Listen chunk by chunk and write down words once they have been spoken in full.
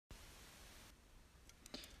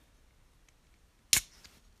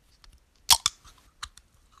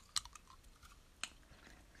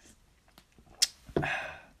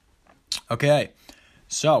Okay,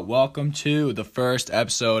 so welcome to the first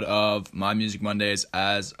episode of My Music Mondays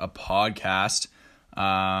as a podcast.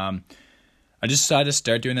 I just decided to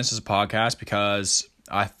start doing this as a podcast because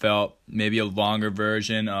I felt maybe a longer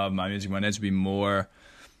version of My Music Mondays would be more,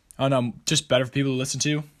 just better for people to listen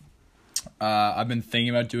to. I've been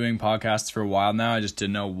thinking about doing podcasts for a while now. I just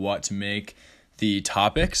didn't know what to make the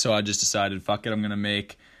topic, so I just decided, fuck it, I'm going to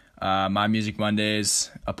make My Music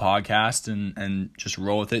Mondays a podcast and just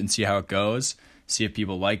roll with it and see how it goes. See if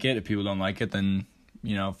people like it. If people don't like it, then,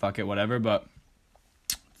 fuck it, whatever. But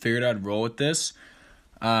figured I'd roll with this.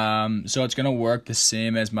 So it's going to work the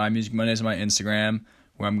same as My Music Mondays on my Instagram,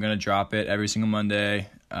 where I'm going to drop it every single Monday.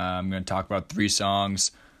 I'm going to talk about 3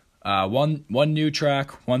 songs. One new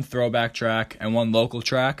track, one throwback track, and one local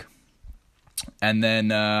track. And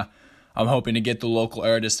then I'm hoping to get the local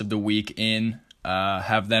artist of the week in,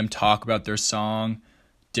 have them talk about their song,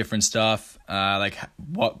 different stuff, like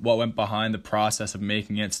what went behind the process of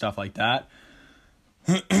making it, stuff like that.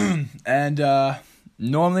 And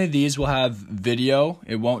normally these will have video.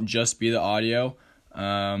 It won't just be the audio.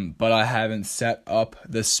 But I haven't set up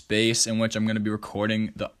the space in which I'm going to be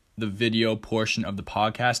recording the video portion of the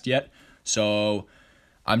podcast yet. So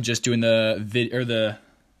I'm just doing the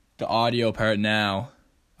audio part now.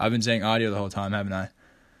 I've been saying audio the whole time, haven't I?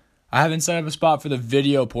 I haven't set up a spot for the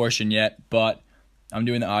video portion yet, but I'm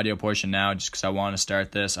doing the audio portion now just because I want to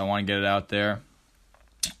start this. I want to get it out there.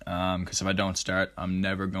 Because if I don't start, I'm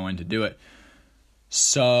never going to do it.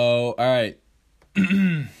 So, all right.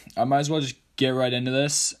 I might as well just get right into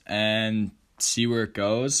this and see where it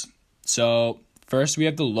goes. So, first we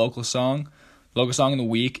have the local song. Local song of the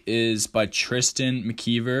week is by Tristan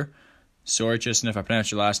McKeever. Sorry, Tristan, if I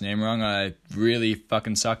pronounced your last name wrong. I really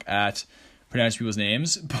fucking suck at pronouncing people's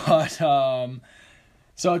names. But,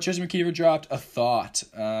 so Tristan McKeever dropped A Thought.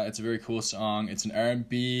 It's a very cool song. It's an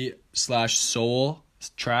R&B/soul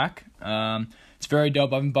track. It's very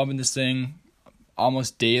dope. I've been bumping this thing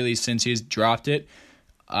almost daily since he's dropped it.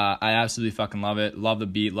 I absolutely fucking love it. Love the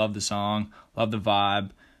beat, love the song, love the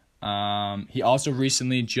vibe. He also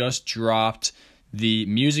recently just dropped the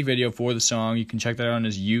music video for the song. You can check that out on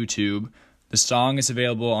his YouTube. The song is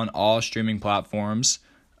available on all streaming platforms.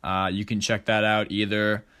 You can check that out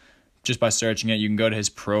either just by searching it. You can go to his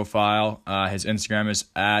profile. His Instagram is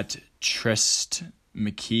at Trist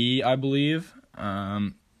McKee, I believe.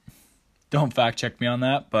 Don't fact check me on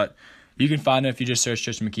that, but you can find it if you just search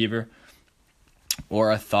Tristan McKeever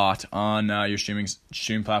or A Thought on your streaming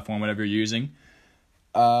platform, whatever you're using.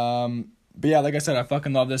 But yeah, like I said, I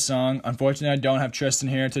fucking love this song. Unfortunately, I don't have Tristan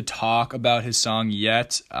here to talk about his song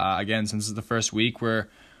yet. Again, since it's the first week, we're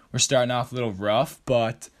starting off a little rough,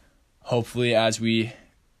 but hopefully as we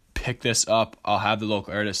pick this up, I'll have the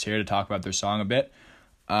local artist here to talk about their song a bit.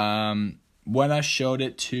 When I showed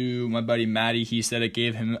it to my buddy Maddie, he said it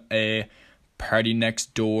gave him a Party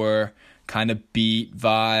Next Door kind of beat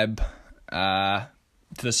vibe to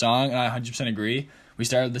the song, and I 100% agree. We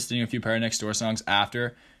started listening to a few Party Next Door songs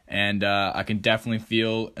after, and I can definitely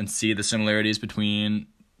feel and see the similarities between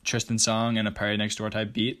Tristan's song and a Party Next Door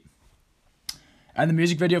type beat. And the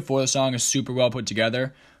music video for the song is super well put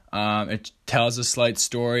together. It tells a slight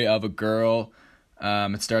story of a girl.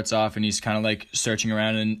 It starts off and he's kind of like searching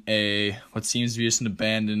around in what seems to be just an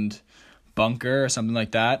abandoned bunker or something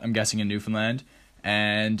like that. I'm guessing in Newfoundland.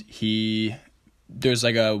 And there's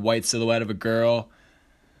like a white silhouette of a girl.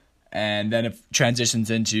 And then it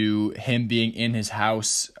transitions into him being in his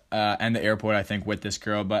house and the airport, I think, with this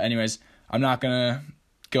girl. But anyways, I'm not going to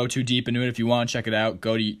go too deep into it. If you want to check it out,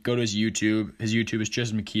 go to his YouTube. His YouTube is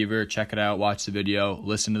Tristan McKeever. Check it out. Watch the video.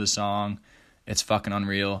 Listen to the song. It's fucking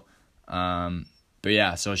unreal. But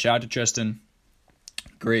yeah, so shout out to Tristan.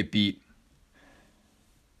 Great beat.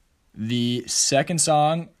 The second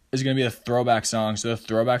song is going to be a throwback song. So the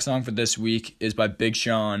throwback song for this week is by Big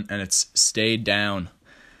Sean, and it's Stay Down.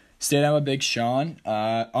 Stay Down by Big Sean.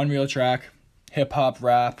 Unreal track. Hip-hop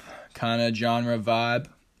rap kind of genre vibe.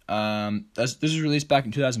 This was released back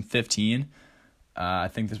in 2015. I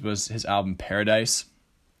think this was his album Paradise.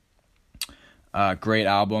 Great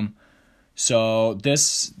album. So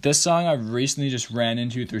this song I recently just ran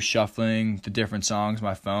into through shuffling the different songs on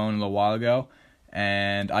my phone a little while ago,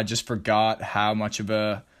 and I just forgot how much of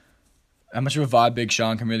a vibe Big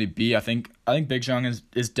Sean can really be. I think Big Sean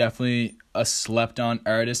is definitely a slept on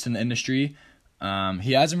artist in the industry.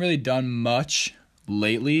 He hasn't really done much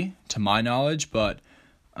lately, to my knowledge, but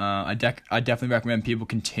I definitely recommend people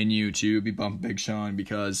continue to be bumping Big Sean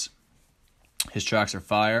because his tracks are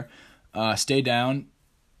fire. Stay Down.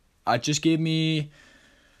 He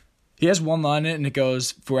has one line in it, and it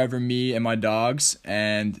goes, "Forever me and my dogs,"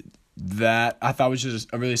 and that I thought was just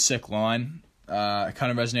a really sick line. It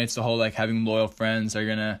kind of resonates the whole like having loyal friends that are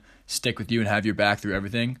gonna stick with you and have your back through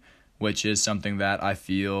everything, which is something that I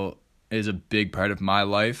feel is a big part of my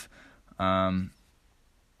life. I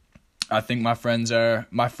think my friend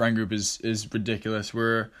group is ridiculous.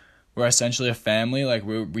 We're essentially a family. Like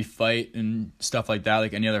we fight and stuff like that,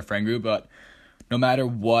 like any other friend group. But no matter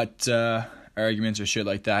what arguments or shit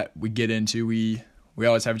like that we get into, we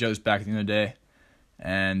always have each other's back at the end of the day.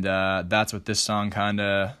 And that's what this song kind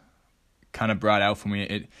of brought out for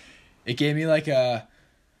me. It gave me like I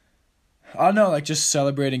don't know, like just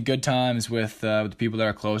celebrating good times with the people that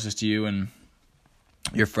are closest to you and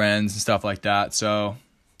your friends and stuff like that. So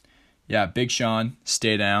yeah, Big Sean,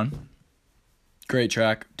 Stay Down. Great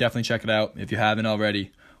track. Definitely check it out if you haven't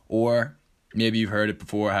already. Or maybe you've heard it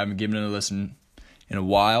before, haven't given it a listen in a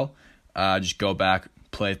while. Just go back,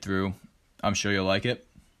 play it through. I'm sure you'll like it.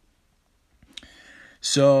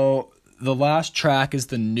 So the last track is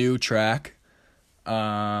the new track.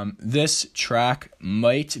 This track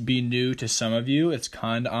might be new to some of you. It's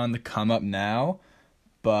kind of on the come up now.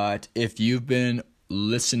 But if you've been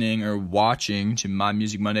listening or watching to My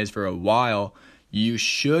Music Mondays for a while, you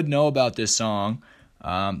should know about this song.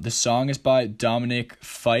 The song is by Dominic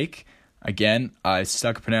Fike. Again, I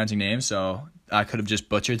suck at pronouncing names, so I could have just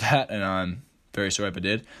butchered that, and I'm very sorry if I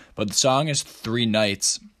did. But the song is 3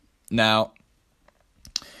 Nights. Now,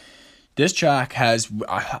 this track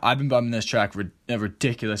I've been bumming this track for a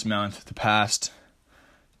ridiculous amount for the past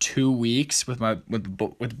 2 weeks with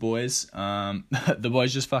the boys. The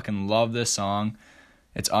boys just fucking love this song.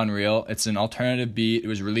 It's unreal. It's an alternative beat. It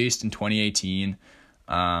was released in 2018.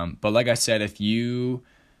 But like I said, if you've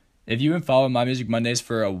been following My Music Mondays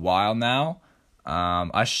for a while now,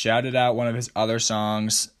 I shouted out one of his other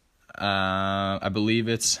songs. I believe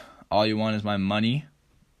it's All You Want Is My Money,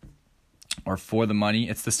 or For the Money.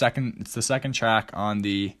 It's the second track on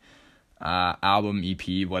the album,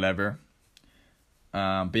 EP, whatever.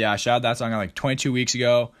 But yeah, I shouted that song out like 22 weeks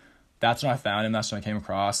ago. That's when I found him. That's when I came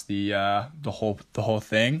across the whole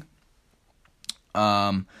thing.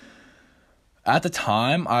 At the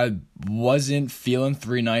time, I wasn't feeling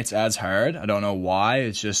 3 Nights as hard. I don't know why.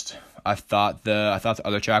 It's just I thought the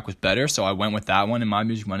other track was better, so I went with that one in My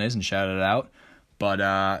Music Mondays and shouted it out. But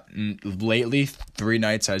lately, 3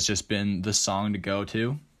 Nights has just been the song to go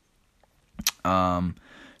to.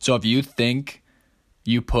 So if you think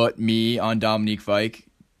you put me on Dominique Fike,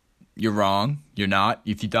 you're wrong. You're not.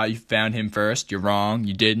 If you thought you found him first, you're wrong.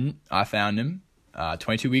 You didn't. I found him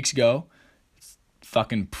 22 weeks ago. It's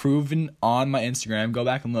fucking proven on my Instagram. Go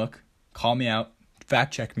back and look. Call me out.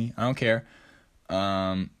 Fact check me. I don't care.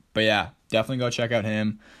 But yeah, definitely go check out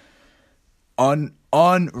him.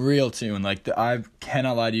 Unreal tune. Like I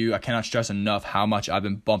cannot lie to you. I cannot stress enough how much I've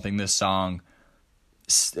been bumping this song.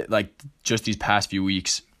 Like just these past few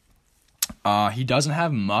weeks. He doesn't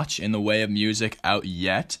have much in the way of music out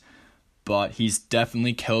yet, but he's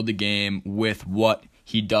definitely killed the game with what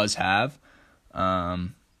he does have. So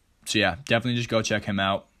yeah, definitely just go check him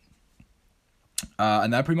out.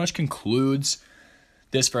 And that pretty much concludes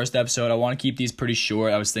this first episode. I want to keep these pretty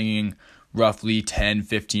short. I was thinking roughly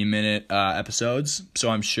 10-15 minute episodes. So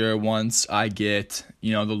I'm sure once I get,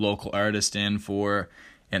 the local artist in for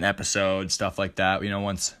an episode, stuff like that,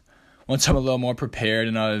 once I'm a little more prepared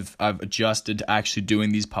and I've adjusted to actually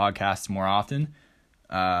doing these podcasts more often,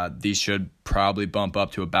 these should probably bump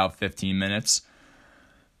up to about 15 minutes.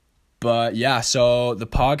 But yeah, so the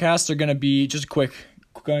podcasts are going to be just going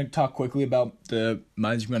to talk quickly about the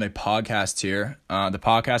My Music Monday podcast here. The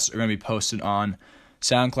podcasts are going to be posted on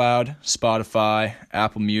SoundCloud, Spotify,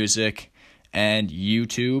 Apple Music, and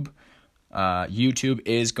YouTube. YouTube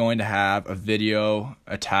is going to have a video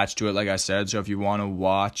attached to it, like I said. So if you want to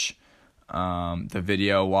watch the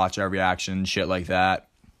video, watch our reaction, shit like that,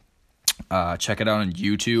 check it out on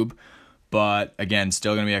YouTube. But again,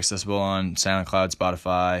 still going to be accessible on SoundCloud,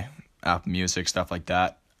 Spotify, Apple Music, stuff like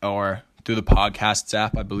that, or through the Podcasts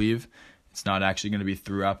app, I believe. It's not actually going to be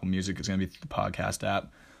through Apple Music. It's going to be through the Podcast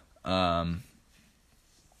app.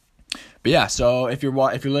 But yeah, so if you're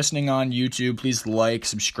listening on YouTube, please like,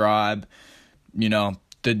 subscribe, the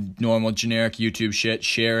normal generic YouTube shit,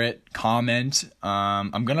 share it, comment.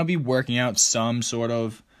 I'm going to be working out some sort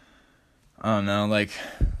of, I don't know, like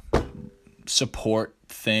support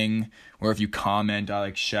thing where if you comment,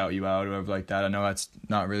 I shout you out or whatever like that. I know that's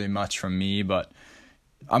not really much from me, but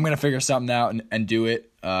I'm going to figure something out and do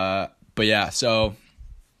it. But yeah, so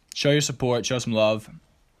show your support, show some love,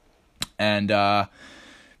 and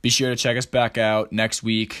be sure to check us back out next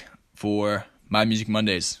week for My Music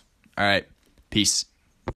Mondays. All right, peace.